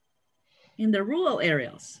in the rural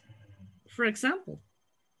areas? For example,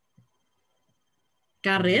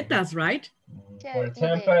 carretas, right? For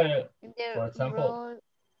example,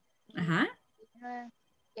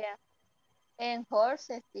 yeah. And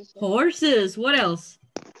horses. Horses. What else?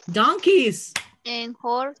 Donkeys. And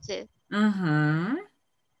horses.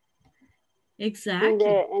 Exactly.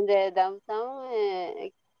 In the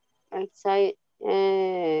downtown, outside,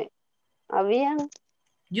 habían.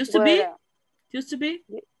 Used to be. Used to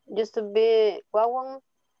be guagua.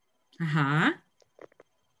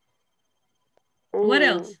 What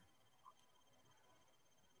else?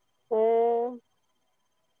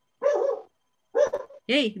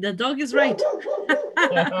 Hey, the dog is right.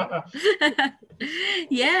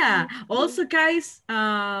 Yeah. Also, guys,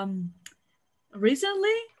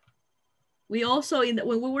 recently, we also,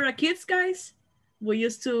 when we were kids, guys, we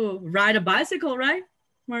used to ride a bicycle, right?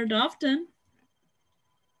 More often.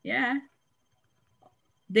 Yeah.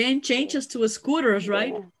 Then changes to scooters,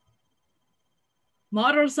 right?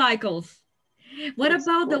 Motorcycles. What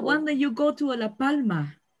about the one that you go to La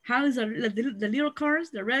Palma? How is the little cars,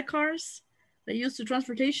 the red cars? They used to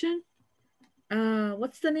transportation.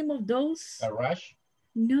 What's the name of those? Garage?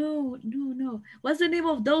 No. What's the name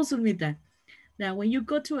of those, Ulmita? That when you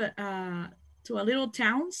go to a little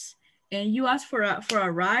towns and you ask for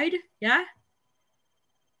a ride, yeah?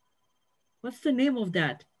 What's the name of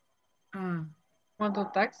that? Motor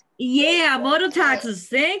taxi. Yeah, motor taxis.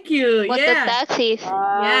 Thank you. Motor Yeah. taxis.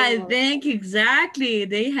 Yeah, thank you. Exactly.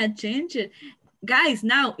 They had changed it. Guys,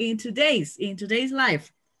 now in today's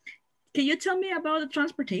life, can you tell me about the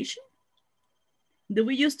transportation? Do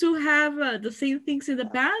we used to have the same things in the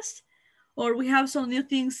past, or we have some new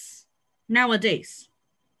things nowadays?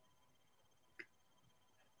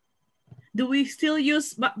 Do we still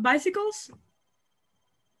use bicycles?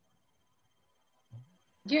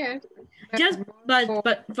 Yes. Just,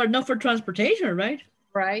 but for not for transportation, right?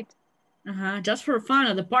 Right. Just for fun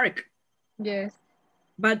at the park. Yes.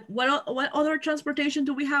 But what other transportation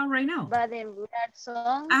do we have right now? But in rural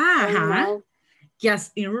zone, no.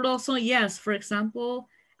 Yes, in rural zone, yes. For example,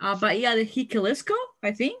 but yeah, the Jiquilisco,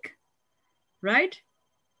 I think, right?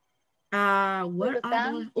 What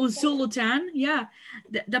other? Usulutan, yeah.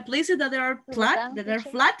 The places that are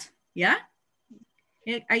flat, yeah.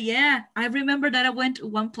 Yeah, I remember that I went to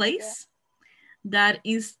one place that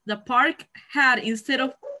is the park had, instead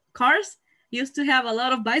of cars, used to have a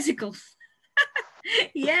lot of bicycles.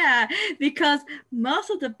 Yeah, because most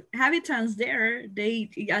of the inhabitants there, they,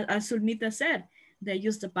 as Sulmita said, they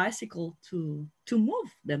use the bicycle to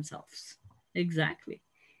move themselves. Exactly.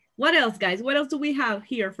 What else, guys? What else do we have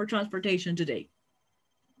here for transportation today?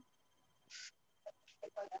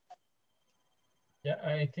 Yeah,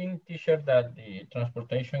 I think, teacher, that the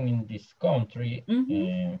transportation in this country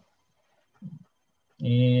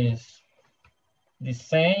is the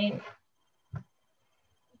same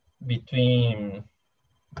between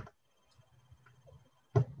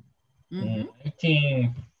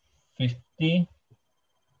 1950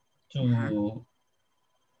 to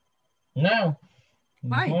now,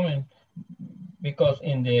 this moment, because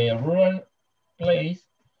in the rural place,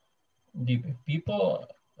 the people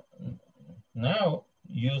now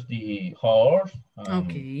use the horse.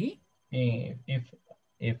 Okay. If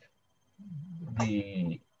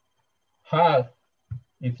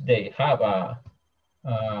they have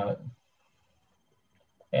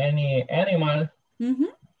any animal,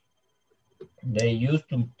 they use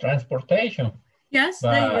to transportation. Yes,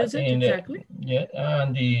 they use it, exactly.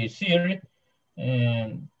 And the series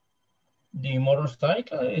and the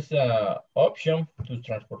motorcycle is an option to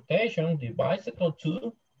transportation, the bicycle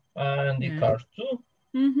too, and the cars too.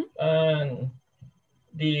 And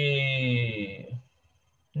the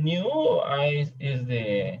new is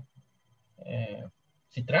the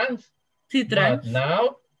Citrans.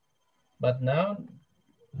 But now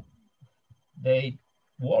they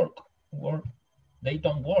work. They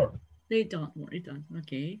don't work. They don't work.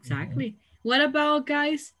 Okay, exactly. What about,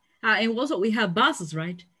 guys? And also we have buses,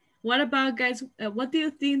 right? What about, guys? What do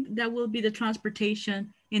you think that will be the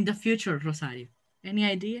transportation in the future, Rosario? Any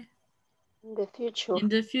idea? In the future. In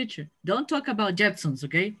the future. Don't talk about Jetsons,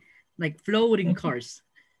 okay? Like floating cars.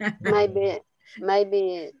 Maybe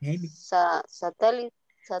satellite.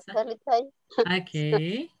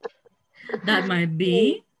 Okay. That might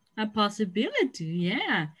be a possibility,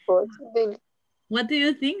 yeah. Possibility. What do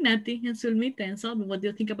you think, Nati and Sulmita and Salvi? What do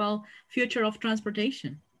you think about future of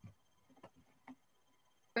transportation?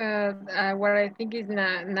 What I think is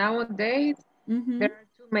nowadays, there are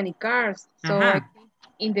too many cars. So I think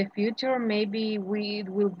in the future, maybe it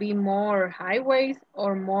will be more highways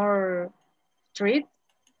or more streets.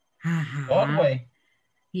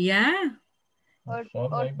 Yeah. Or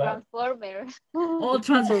transformers. All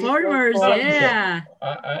transformers, yeah.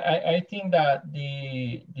 I think that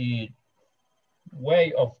the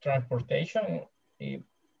way of transportation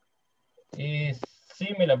is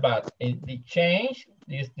similar, but the change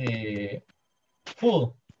is the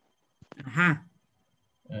full.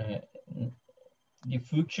 The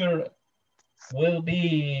future will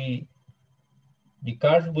be, the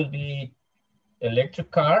cars will be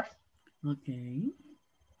electric cars. Okay.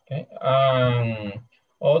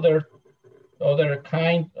 Other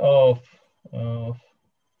kind of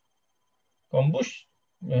combustion.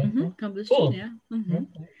 Combustion, yeah.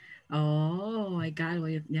 Oh, I got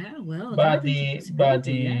it. Yeah, well, but yes,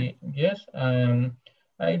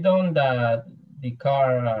 I don't that the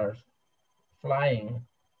car are flying.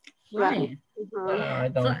 Flying. I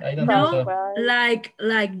don't think so. So.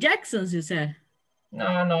 Like Jackson's, you said.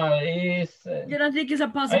 No, it's. You don't think it's a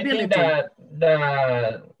possibility? I think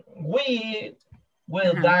that we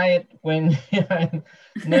will die when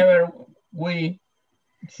never we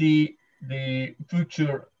see the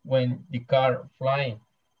future when the car flying.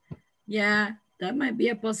 Yeah, that might be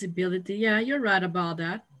a possibility. Yeah, you're right about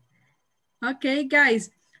that. Okay,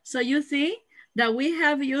 guys. So you see that we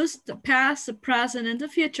have used the past, the present, and the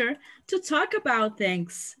future to talk about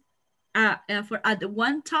things. For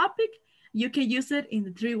one topic, you can use it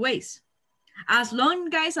in 3 ways. As long,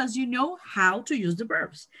 guys, as you know how to use the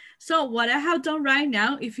verbs. So what I have done right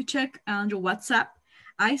now, if you check on your WhatsApp,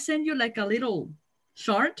 I send you like a little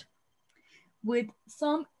chart with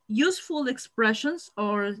some useful expressions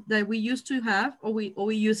or that we used to have or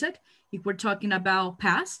we use it if we're talking about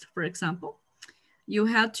past, for example. You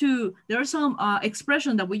have to, there are some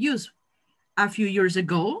expression that we use a few years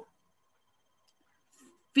ago,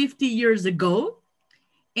 50 years ago.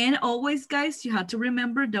 And always, guys, you have to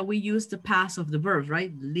remember that we use the past of the verbs,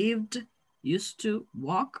 right? Lived, used to,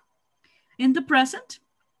 walk. In the present,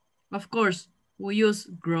 of course, we use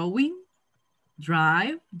growing,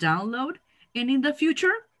 drive, download. And in the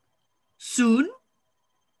future, soon,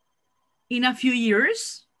 in a few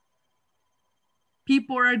years,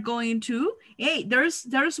 people are going to, hey, there's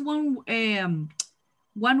one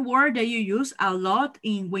word that you use a lot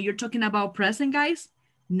when you're talking about present, guys,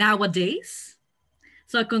 nowadays.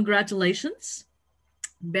 So congratulations.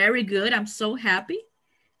 Very good. I'm so happy.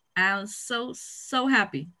 I'm so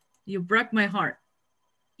happy. You broke my heart.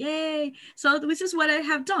 Yay. So this is what I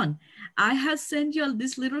have done. I have sent you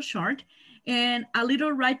this little chart and a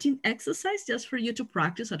little writing exercise just for you to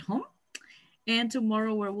practice at home. And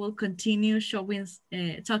tomorrow we will continue showing,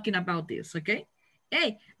 talking about this, okay?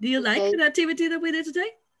 Hey, do you like the activity that we did today?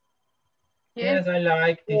 Yes, I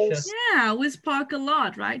like this. Yeah, we spoke a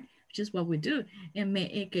lot, right? Which is what we do. And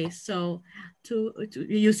okay, so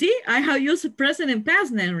you see, I have used present and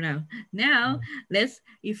past now. Now,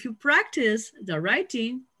 if you practice the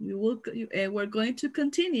writing, we're going to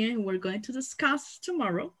continue and we're going to discuss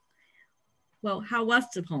tomorrow. Well, how was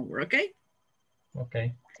the homework, okay?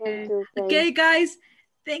 Okay. Okay, guys,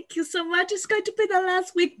 thank you so much. It's going to be the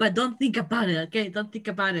last week, but don't think about it, okay? Don't think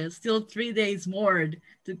about it. Still 3 days more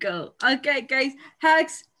to go. Okay, guys,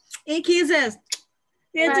 hugs and kisses.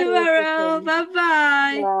 See you tomorrow.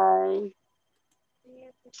 Bye-bye. Bye.